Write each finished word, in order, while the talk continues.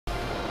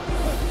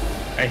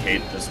I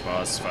hate this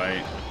boss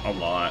fight a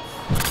lot.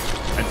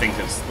 I think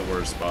it's the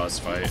worst boss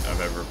fight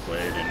I've ever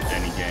played in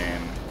any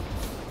game.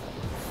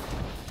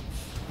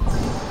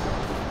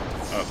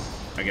 Oh,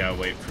 I gotta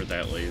wait for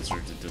that laser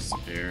to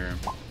disappear.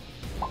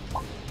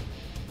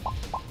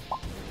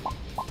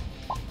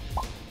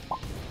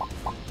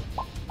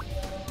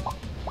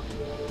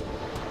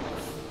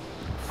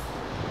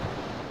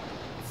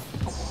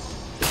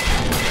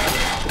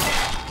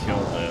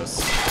 Kill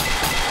this.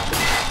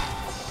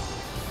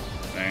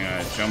 I'm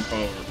gonna jump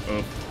over.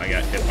 Oh, I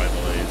got hit by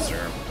the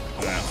laser.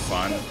 Isn't that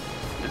fun?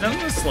 Doesn't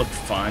this look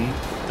fun?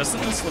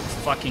 Doesn't this look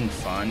fucking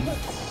fun?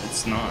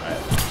 It's not.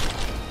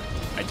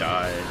 I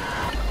died.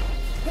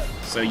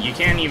 So you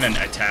can't even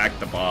attack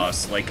the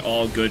boss. Like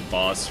all good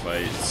boss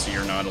fights,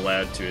 you're not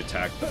allowed to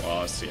attack the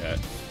boss yet.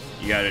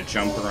 You gotta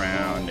jump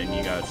around and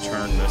you gotta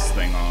turn this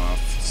thing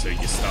off so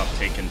you stop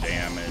taking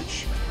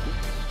damage.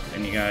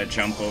 Then you gotta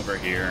jump over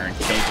here and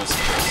kill this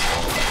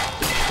crystal.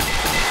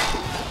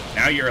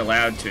 Now you're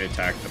allowed to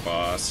attack the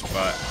boss,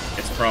 but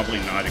it's probably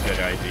not a good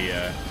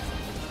idea.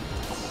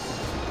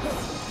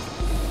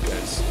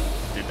 Because,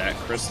 did that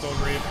crystal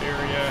reappear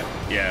yet?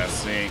 Yeah,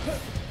 see?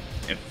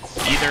 If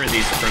either of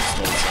these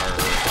crystals are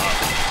up,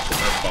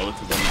 or both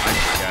of them, I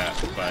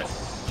forget, but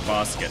the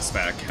boss gets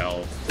back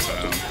health,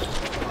 so...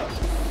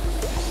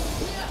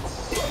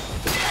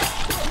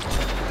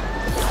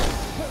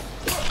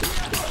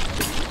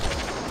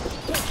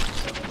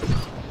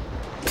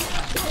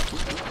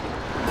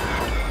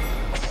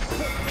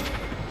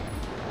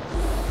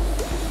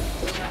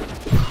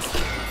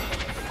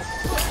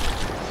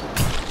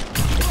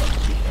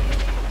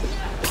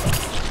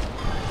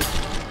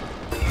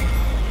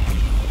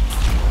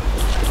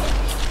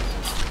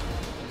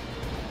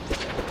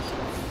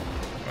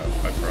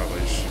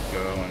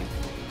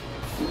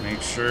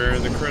 Sure,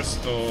 the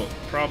crystal,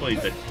 probably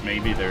that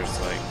maybe there's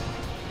like,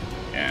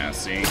 yeah,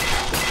 see?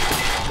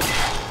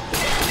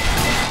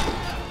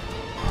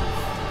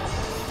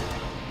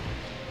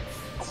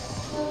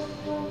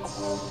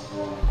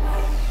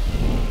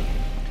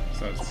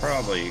 So it's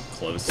probably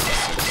close to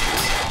 60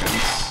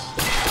 seconds,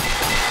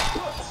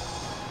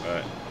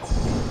 but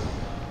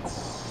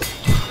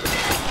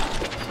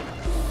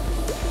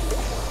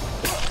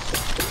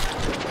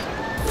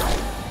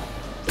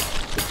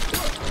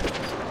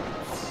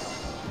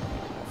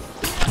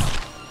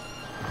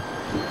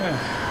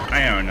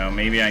I don't know,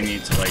 maybe I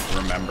need to, like,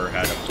 remember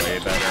how to play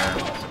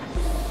better.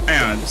 I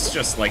don't know, it's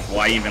just, like,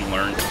 why even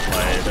learn to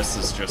play? This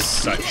is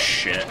just such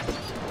shit.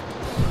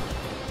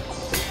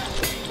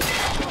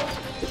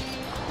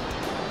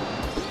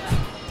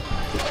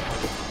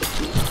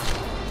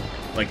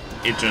 Like,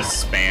 it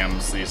just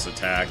spams these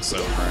attacks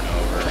over and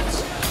over.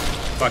 It's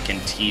fucking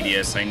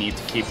tedious. I need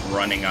to keep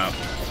running up.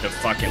 The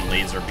fucking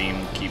laser beam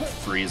will keep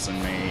freezing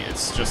me.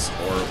 It's just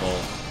horrible.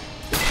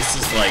 This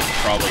is, like,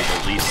 probably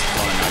the least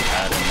fun I've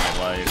had in my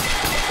life.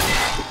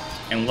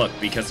 And look,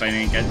 because I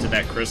didn't get to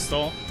that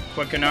crystal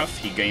quick enough,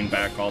 he gained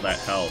back all that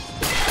health.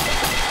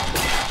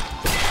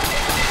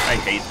 I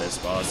hate this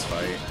boss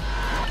fight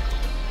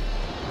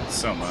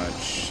so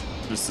much.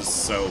 This is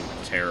so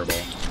terrible.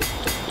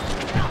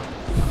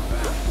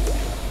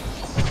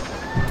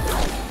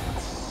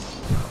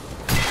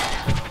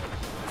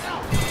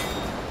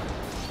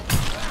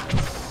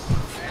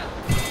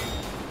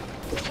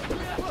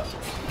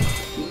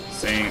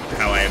 Saying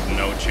how I have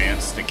no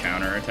chance to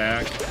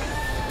counterattack.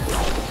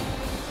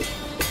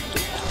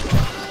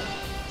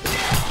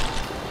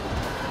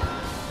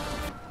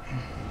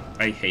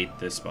 I hate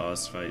this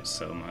boss fight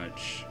so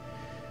much.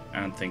 I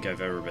don't think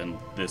I've ever been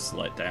this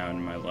let down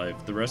in my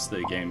life. The rest of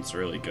the game's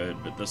really good,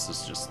 but this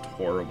is just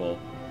horrible.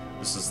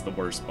 This is the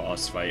worst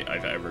boss fight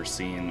I've ever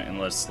seen,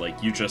 unless,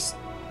 like, you just...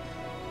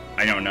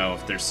 I don't know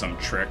if there's some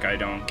trick I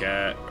don't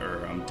get,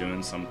 or I'm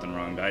doing something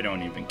wrong, but I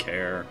don't even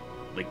care.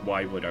 Like,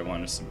 why would I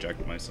want to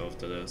subject myself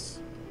to this?